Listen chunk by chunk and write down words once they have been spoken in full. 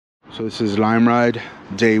So this is Lime Ride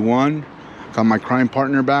day 1. Got my crime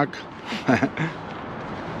partner back.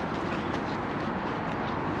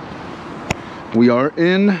 We are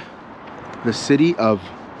in the city of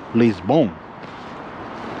Lisbon.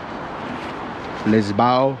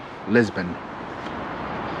 Lisbon.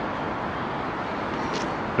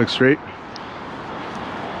 Look straight.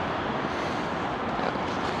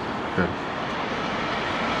 Good.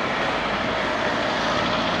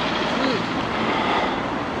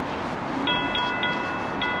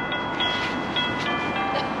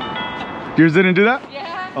 Yours didn't do that?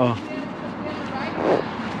 Yeah. Oh. So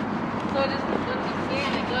just when we see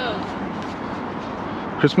it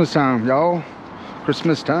goes. Christmas time, y'all.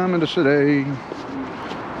 Christmas time in the city.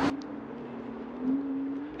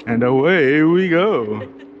 And away we go.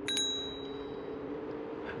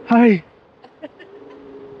 Hi.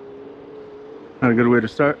 Not a good way to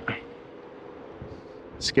start.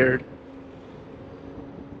 Scared.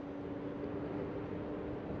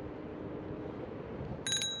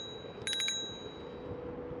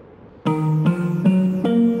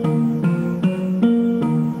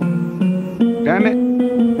 Damn it.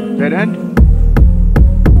 Dead end?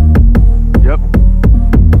 Yep.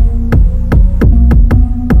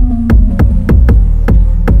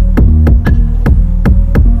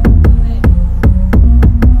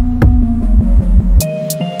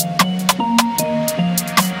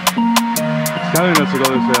 It's telling us to go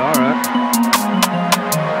this way, alright.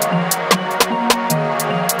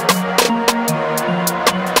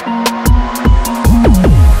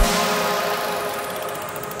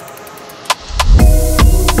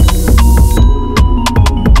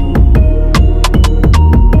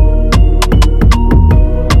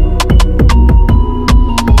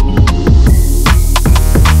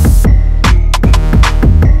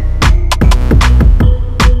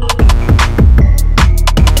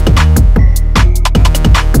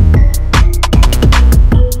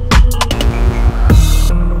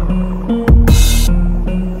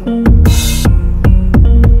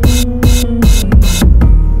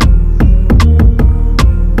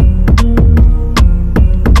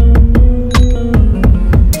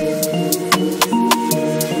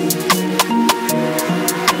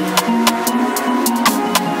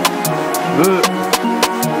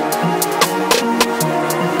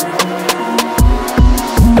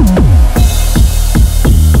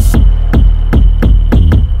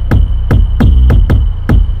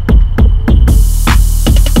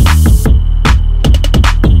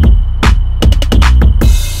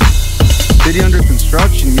 City under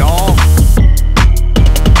construction, y'all.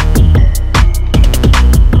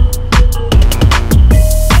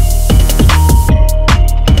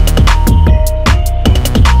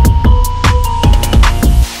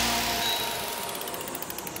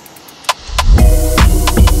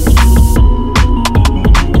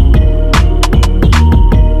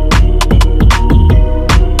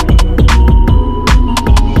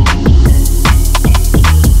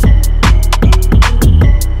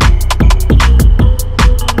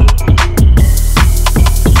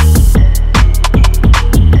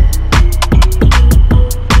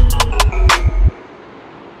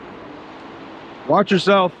 Watch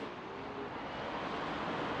yourself.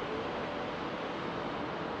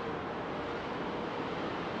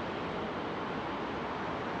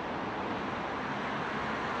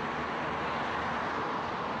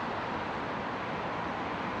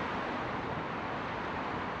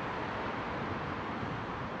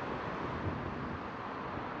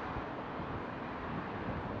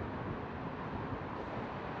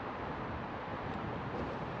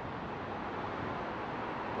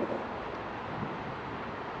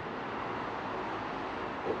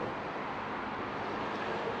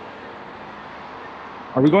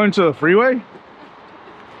 Are we going to the freeway?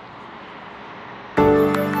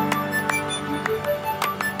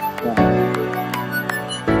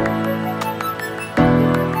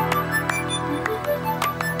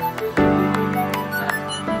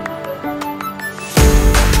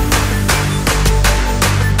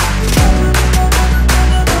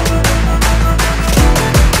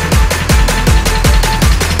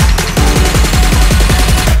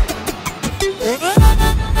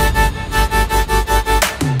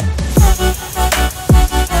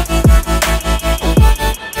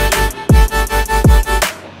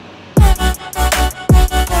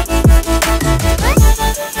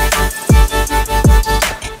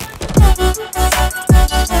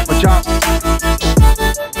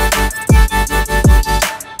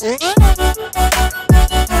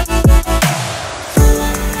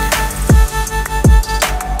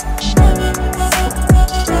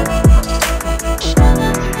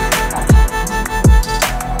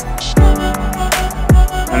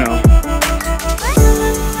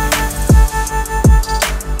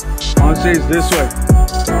 say it's this way.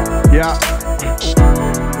 Yeah.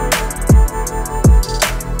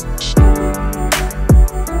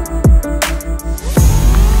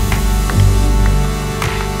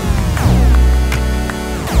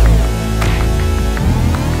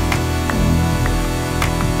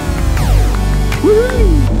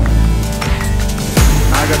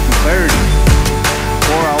 I got some clarity.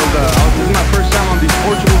 This is my first time on these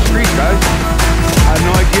Portugal streets, guys. I had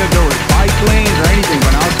no idea if there were bike lanes or anything,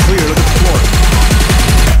 but now it's clear. Look at the floor.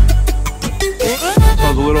 So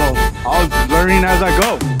I was learning as I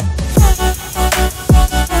go.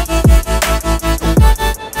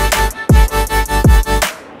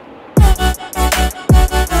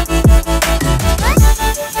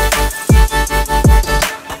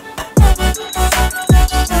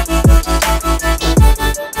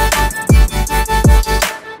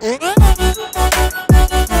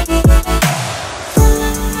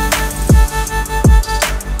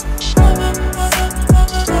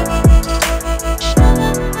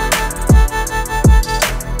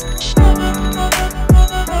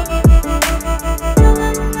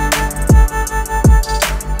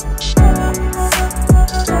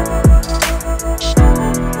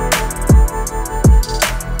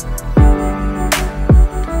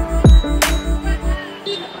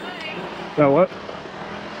 What?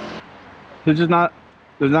 Let's not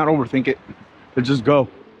overthink it. Let's just go.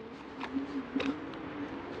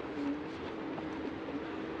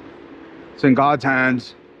 It's in God's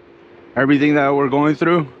hands. Everything that we're going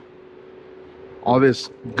through, all this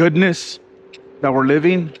goodness that we're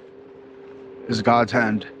living, is God's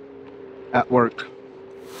hand at work.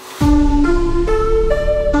 So,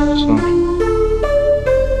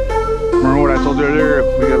 remember what I told you earlier?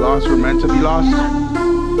 If we get lost, we're meant to be lost.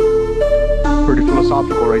 Pretty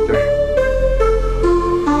philosophical right there.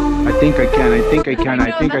 I think I can. That's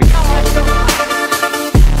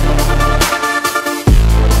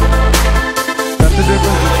the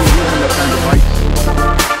difference between you and the kind of bikes.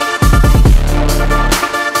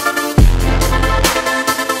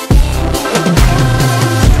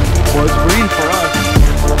 Well, it's green for us.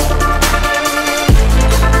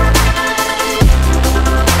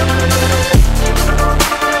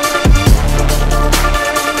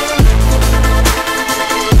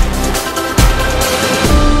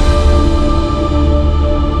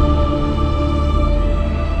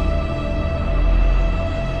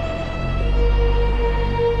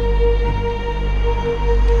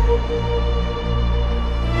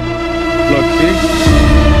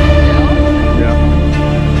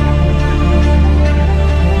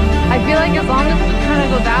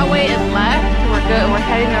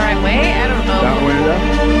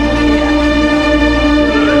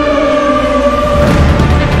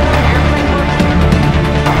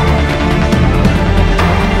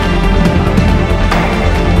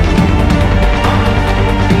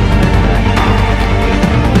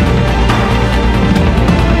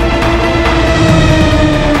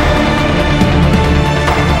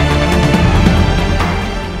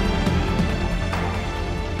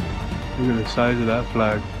 Look at the size of that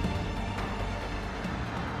flag.